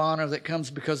amount of honor that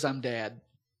comes because I'm dad.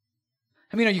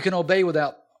 I mean, you can obey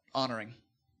without honoring.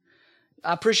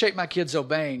 I appreciate my kids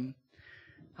obeying.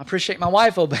 I appreciate my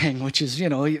wife obeying, which is,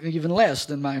 even less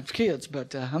than my kids,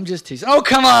 but I'm just teasing. Oh,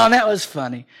 come on, that was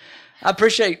funny. I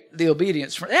appreciate the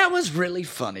obedience. That was really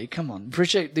funny. Come on.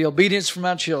 Appreciate the obedience from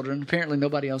my children. Apparently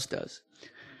nobody else does.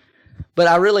 But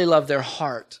I really love their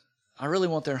heart. I really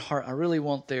want their heart. I really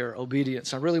want their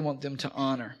obedience. I really want them to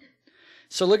honor.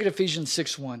 So look at Ephesians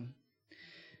 6:1.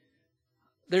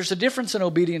 There's a difference in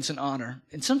obedience and honor.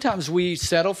 And sometimes we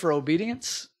settle for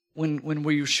obedience when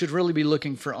we should really be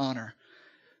looking for honor.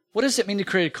 What does it mean to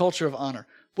create a culture of honor?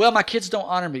 Well, my kids don't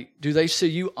honor me. Do they see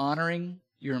you honoring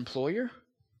your employer?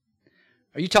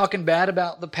 Are you talking bad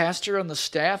about the pastor and the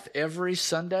staff every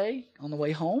Sunday on the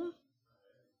way home?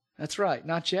 That's right.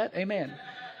 Not yet. Amen.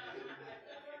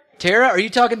 Tara, are you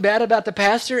talking bad about the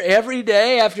pastor every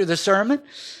day after the sermon?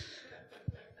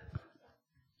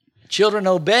 Children,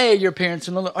 obey your parents.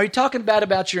 Are you talking bad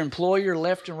about your employer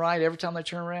left and right every time they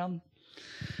turn around?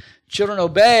 Children,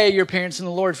 obey your parents in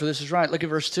the Lord, for this is right. Look at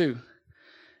verse 2.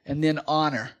 And then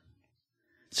honor.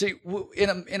 See,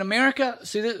 in America,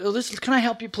 this can I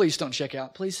help you? Please don't check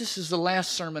out. Please, this is the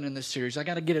last sermon in this series. I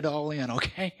got to get it all in,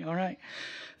 okay? All right?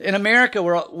 In America,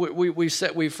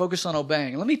 we focus on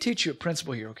obeying. Let me teach you a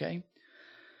principle here, okay?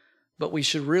 But we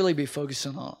should really be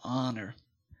focusing on honor.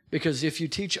 Because if you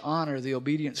teach honor, the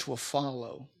obedience will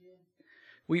follow.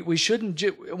 We shouldn't,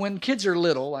 when kids are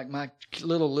little, like my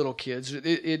little kids,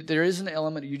 there is an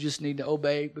element you just need to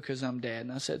obey because I'm dad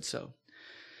and I said so.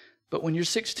 But when you're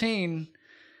 16,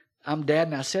 I'm dad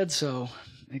and I said so,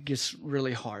 it gets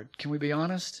really hard. Can we be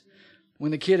honest?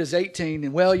 When the kid is 18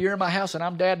 and, well, you're in my house and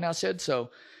I'm dad and I said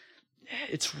so,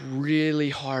 it's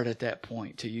really hard at that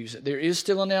point to use it. There is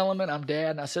still an element, I'm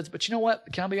dad and I said so. But you know what?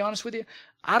 Can I be honest with you?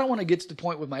 I don't want to get to the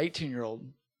point with my 18-year-old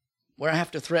where I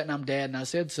have to threaten I'm dad and I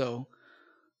said so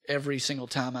every single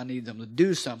time I need them to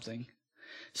do something.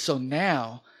 So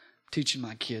now, I'm teaching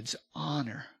my kids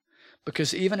honor.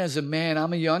 Because even as a man,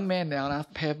 I'm a young man now,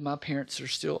 and my parents are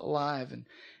still alive.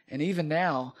 And even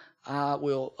now, I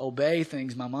will obey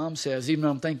things my mom says, even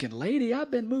though I'm thinking, lady, I've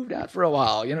been moved out for a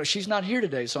while. She's not here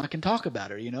today, so I can talk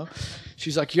about her,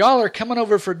 She's like, y'all are coming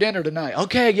over for dinner tonight.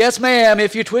 Okay, yes, ma'am.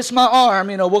 If you twist my arm,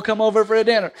 we'll come over for a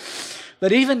dinner.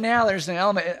 But even now, there's an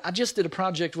element. I just did a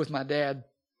project with my dad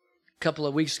a couple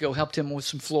of weeks ago, helped him with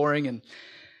some flooring. And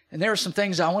there were some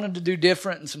things I wanted to do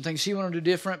different and some things he wanted to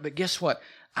do different. But guess what?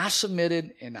 I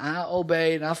submitted and I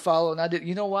obeyed and I followed and I did.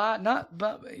 You know why?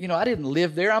 I didn't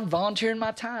live there. I'm volunteering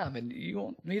my time and you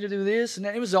want me to do this? And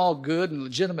it was all good and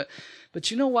legitimate. But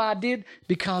you know why I did?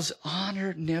 Because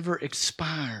honor never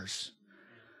expires.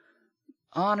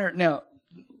 Honor. Now,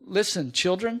 listen,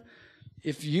 children,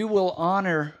 if you will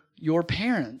honor your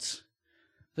parents,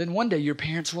 then one day your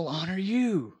parents will honor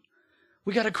you.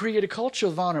 We got to create a culture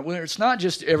of honor where it's not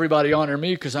just everybody honor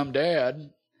me because I'm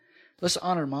dad. Let's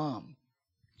honor mom.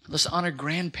 Let's honor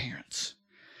grandparents.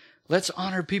 Let's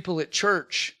honor people at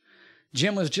church.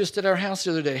 Jim was just at our house the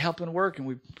other day helping work, and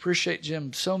we appreciate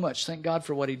Jim so much. Thank God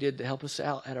for what he did to help us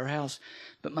out at our house.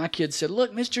 But my kid said,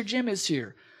 look, Mr. Jim is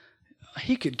here.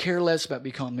 He could care less about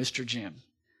being called Mr. Jim,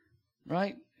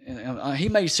 right? And he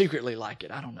may secretly like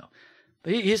it. I don't know.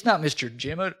 But he's not Mr.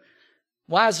 Jim.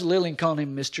 Why is Lillian calling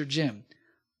him Mr. Jim?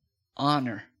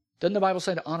 Honor. Doesn't the Bible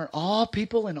say to honor all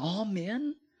people and all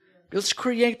men? Let's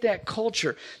create that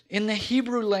culture. In the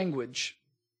Hebrew language,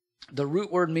 the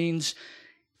root word means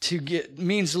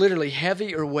literally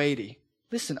heavy or weighty.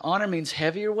 Listen, honor means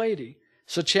heavy or weighty.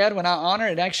 So Chad, when I honor,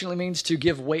 it actually means to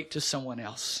give weight to someone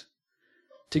else,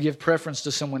 to give preference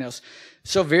to someone else.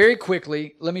 So very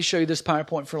quickly, let me show you this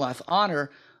PowerPoint for life. Honor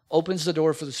opens the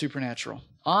door for the supernatural.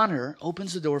 Honor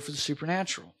opens the door for the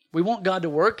supernatural. We want God to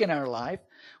work in our life.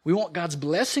 We want God's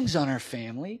blessings on our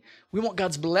family. We want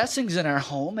God's blessings in our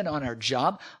home and on our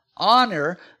job.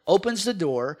 Honor opens the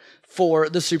door for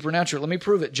the supernatural. Let me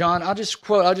prove it. I'll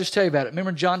just tell you about it.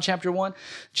 Remember John chapter 1?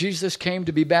 Jesus came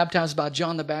to be baptized by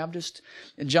John the Baptist.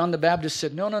 And John the Baptist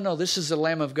said, no, this is the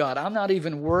Lamb of God. I'm not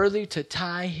even worthy to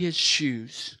tie his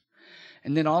shoes.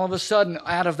 And then all of a sudden,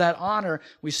 out of that honor,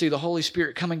 we see the Holy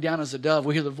Spirit coming down as a dove.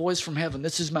 We hear the voice from heaven,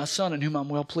 this is my Son in whom I'm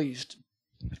well pleased.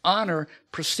 Honor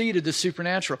preceded the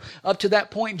supernatural. Up to that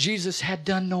point, Jesus had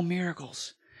done no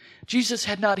miracles. Jesus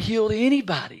had not healed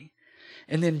anybody.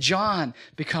 And then John,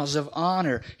 because of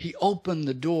honor, he opened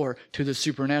the door to the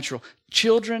supernatural.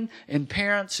 Children and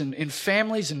parents and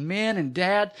families and men and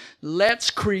dad, let's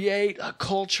create a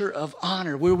culture of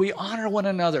honor where we honor one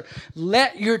another.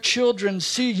 Let your children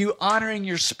see you honoring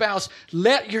your spouse.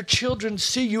 Let your children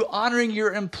see you honoring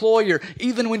your employer,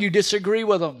 even when you disagree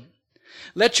with them.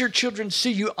 Let your children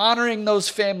see you honoring those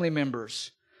family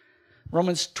members.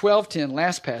 Romans 12:10,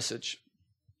 last passage.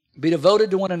 Be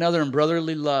devoted to one another in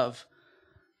brotherly love.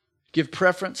 Give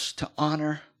preference to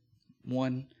honor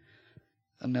one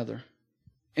another.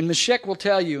 And Meshach will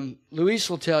tell you, Luis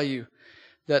will tell you,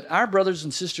 that our brothers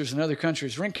and sisters in other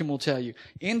countries, Rinkin will tell you,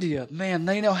 India, man,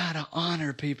 they know how to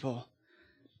honor people.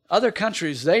 Other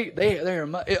countries, they're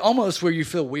almost where you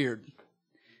feel weird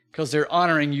because they're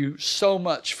honoring you so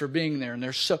much for being there.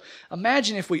 And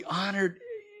imagine if we honored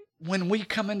when we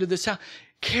come into this house.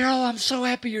 Carol, I'm so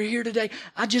happy you're here today.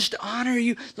 I just honor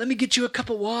you. Let me get you a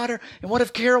cup of water. And what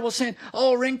if Carol was saying,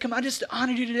 oh, Rinkum, I just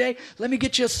honored you today. Let me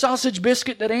get you a sausage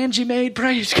biscuit that Angie made.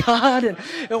 Praise God. And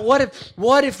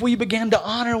what if we began to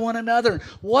honor one another?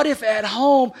 What if at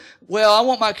home, well, I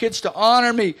want my kids to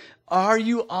honor me. Are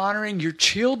you honoring your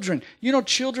children? You know,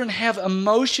 children have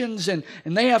emotions and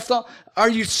they have thought. Are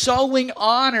you sowing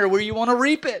honor where you want to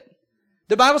reap it?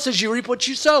 The Bible says you reap what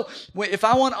you sow. If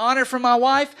I want honor from my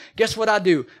wife, guess what I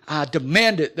do? I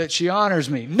demand it that she honors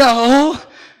me. No.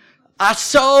 I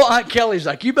sow. Aunt Kelly's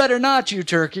like, you better not, you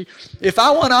turkey. If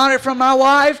I want honor from my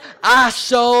wife, I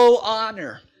sow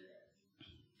honor.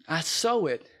 I sow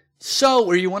it. Sow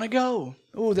where you want to go.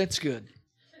 Oh, that's good.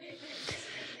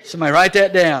 Somebody write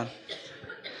that down.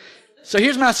 So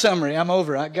here's my summary. I'm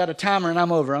over. I got a timer and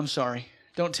I'm over. I'm sorry.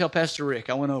 Don't tell Pastor Rick.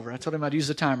 I went over. I told him I'd use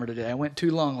the timer today. I went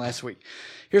too long last week.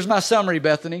 Here's my summary,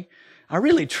 Bethany. I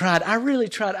really tried.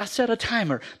 I set a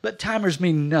timer, but timers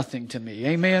mean nothing to me.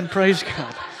 Amen. Praise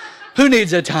God. Who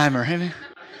needs a timer? Amen.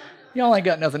 Y'all ain't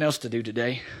got nothing else to do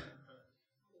today.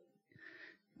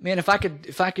 Man, if I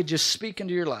could just speak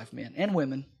into your life, men and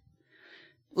women.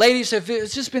 Ladies, if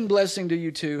it's just been blessing to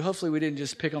you too, hopefully we didn't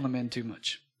just pick on the men too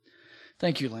much.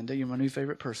 Thank you, Linda. You're my new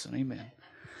favorite person. Amen.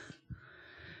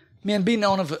 Men, be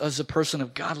known as a person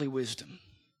of godly wisdom.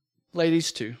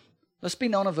 Ladies, too. Let's be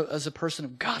known as a person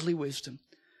of godly wisdom.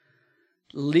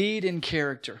 Lead in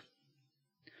character.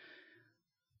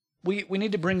 We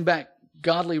need to bring back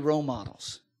godly role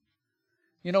models.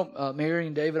 You know, Mary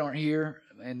and David aren't here,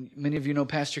 and many of you know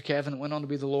Pastor Kevin went on to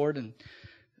be the Lord and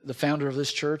the founder of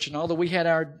this church. And although we had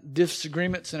our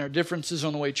disagreements and our differences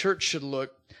on the way church should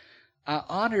look, I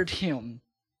honored him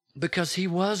because he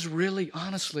was really,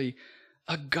 honestly,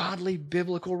 a godly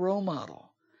biblical role model.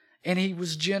 And he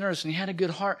was generous and he had a good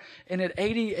heart. And at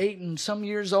 88 and some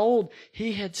years old,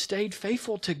 he had stayed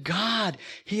faithful to God.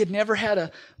 He had never had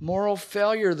a moral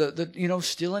failure,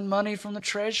 stealing money from the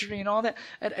treasury and all that.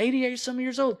 At 88 some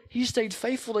years old, he stayed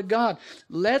faithful to God.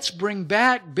 Let's bring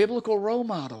back biblical role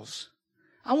models.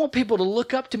 I want people to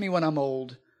look up to me when I'm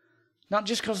old, not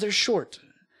just because they're short.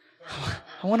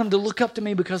 I want them to look up to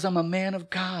me because I'm a man of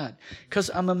God,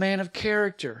 because I'm a man of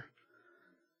character.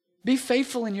 Be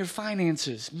faithful in your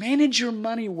finances. Manage your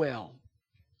money well.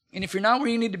 And if you're not where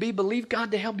you need to be, believe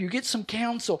God to help you. Get some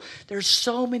counsel. There's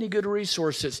so many good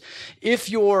resources.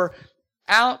 If your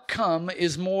outgo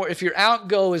is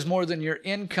more than your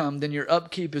income, then your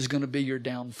upkeep is going to be your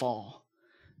downfall.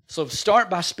 So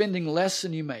start by spending less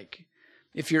than you make.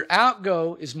 If your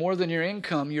outgo is more than your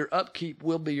income, your upkeep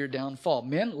will be your downfall.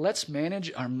 Men, let's manage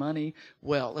our money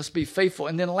well. Let's be faithful.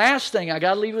 And then last thing, I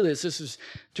got to leave with this. This is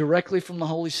directly from the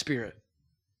Holy Spirit.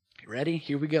 You ready?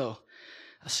 Here we go.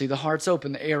 I see the hearts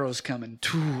open, the arrows coming.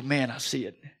 Man, I see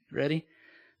it. Ready?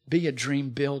 Be a dream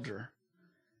builder,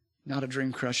 not a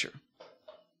dream crusher.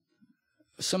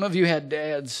 Some of you had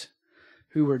dads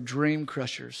who were dream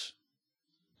crushers.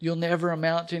 You'll never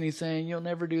amount to anything. You'll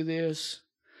never do this.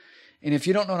 And if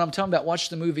you don't know what I'm talking about, watch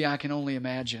the movie I Can Only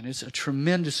Imagine. It's a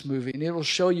tremendous movie, and it will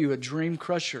show you a dream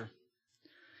crusher.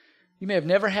 You may have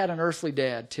never had an earthly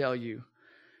dad tell you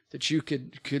that you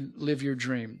could live your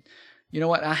dream. You know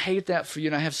what? I hate that for you,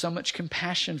 and I have so much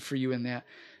compassion for you in that.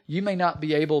 You may not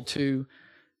be able to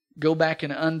go back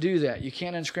and undo that. You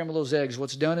can't unscramble those eggs.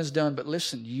 What's done is done. But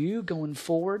listen, you going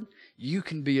forward, you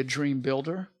can be a dream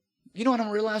builder. You know what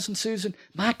I'm realizing, Susan?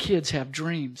 My kids have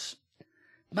dreams.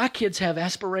 My kids have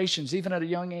aspirations, even at a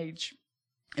young age.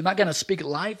 Am I going to speak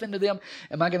life into them?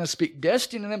 Am I going to speak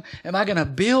destiny to them? Am I going to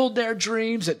build their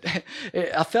dreams?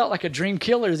 I felt like a dream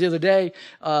killer the other day.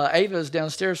 Ava's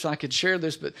downstairs, so I could share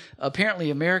this, but apparently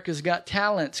America's Got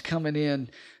Talent's coming in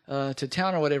to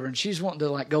town or whatever, and she's wanting to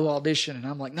like go audition, and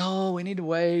I'm like, no, we need to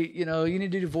wait. You know, you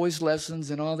need to do voice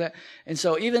lessons and all that. And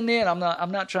so even then, I'm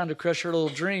not trying to crush her little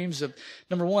dreams of,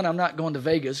 number one, I'm not going to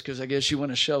Vegas because I guess you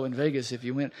win a show in Vegas if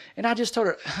you win. And I just told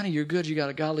her, honey, you're good. You got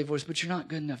a godly voice, but you're not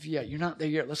good enough yet. You're not there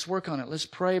yet. Let's work on it. Let's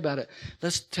pray about it.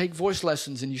 Let's take voice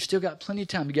lessons, and you still got plenty of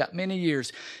time. You got many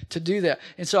years to do that.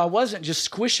 And so I wasn't just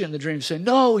squishing the dream, saying,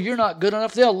 no, you're not good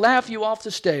enough. They'll laugh you off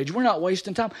the stage. We're not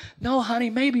wasting time. No, honey,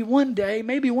 maybe one day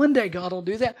God will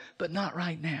do that, but not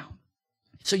right now.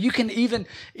 So you can even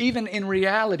in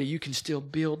reality, you can still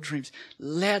build dreams.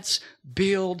 Let's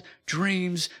build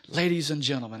dreams, ladies and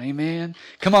gentlemen. Amen.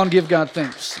 Come on, give God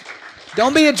thanks.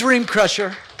 Don't be a dream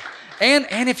crusher. And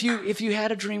if you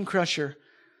had a dream crusher,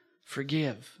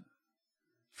 forgive.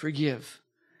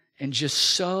 And just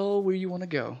sow where you want to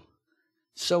go.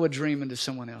 Sow a dream into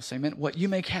someone else. Amen. What you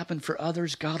make happen for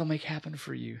others, God will make happen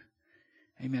for you.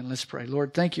 Amen. Let's pray.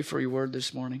 Lord, thank you for your word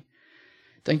this morning.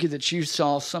 Thank you that you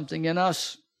saw something in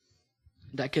us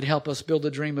that could help us build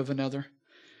a dream of another.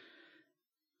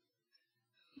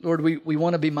 Lord, we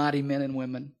want to be mighty men and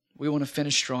women. We want to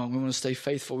finish strong. We want to stay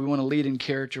faithful. We want to lead in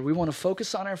character. We want to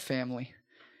focus on our family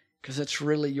because that's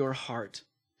really your heart.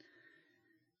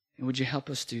 And would you help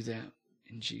us do that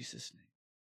in Jesus' name?